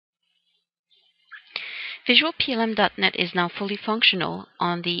VisualPLM.net is now fully functional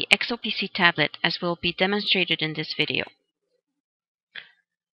on the Exo PC Tablet, as will be demonstrated in this video.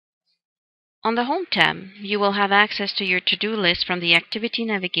 On the Home tab, you will have access to your to-do list from the Activity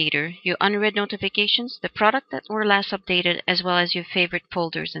Navigator, your unread notifications, the product that were last updated, as well as your favorite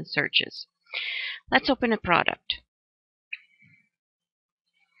folders and searches. Let's open a product.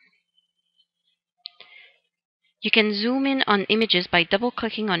 You can zoom in on images by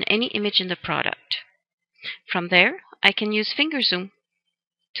double-clicking on any image in the product. From there, I can use finger zoom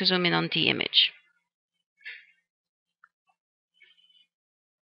to zoom in on the image.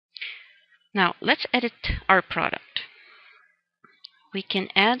 Now, let's edit our product. We can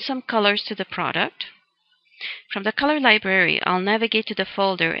add some colors to the product. From the color library, I'll navigate to the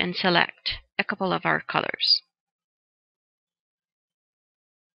folder and select a couple of our colors.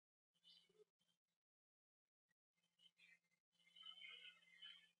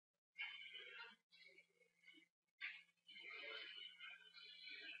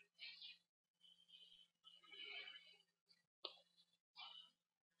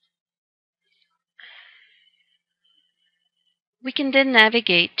 We can then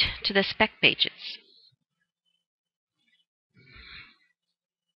navigate to the spec pages.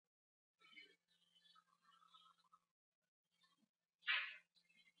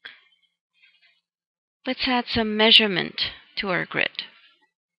 Let's add some measurement to our grid.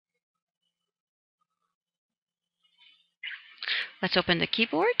 Let's open the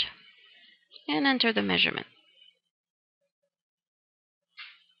keyboard and enter the measurement.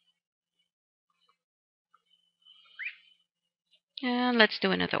 And let's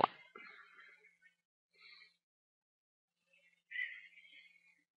do another one.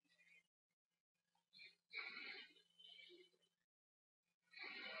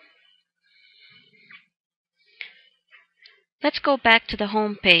 Let's go back to the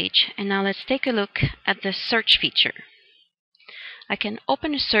home page, and now let's take a look at the search feature. I can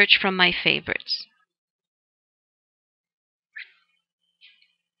open a search from my favorites.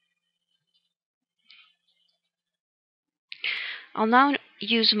 I'll now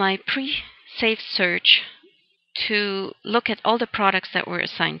use my pre-saved search to look at all the products that were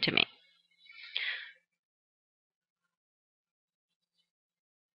assigned to me.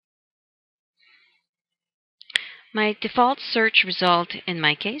 My default search result in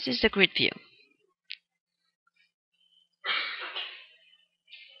my case is the grid view.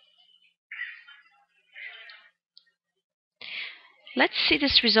 Let's see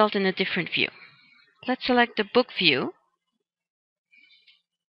this result in a different view. Let's select the book view.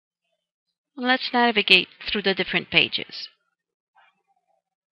 Let's navigate through the different pages.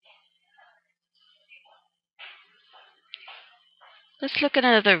 Let's look at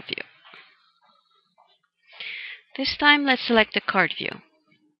another view. This time, let's select the card view.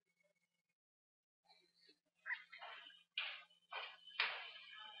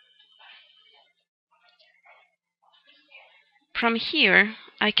 From here,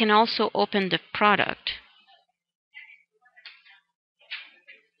 I can also open the product.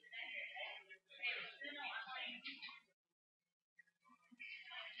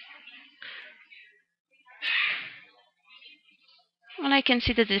 And I can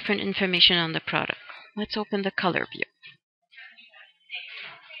see the different information on the product. Let's open the color view.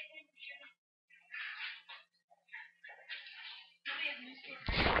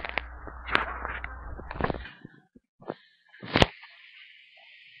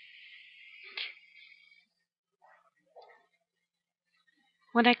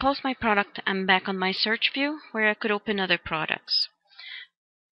 When I close my product, I'm back on my search view where I could open other products.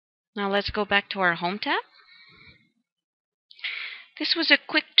 Now let's go back to our Home tab. This was a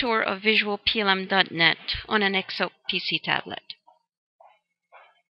quick tour of VisualPLM.net on an Exo PC tablet.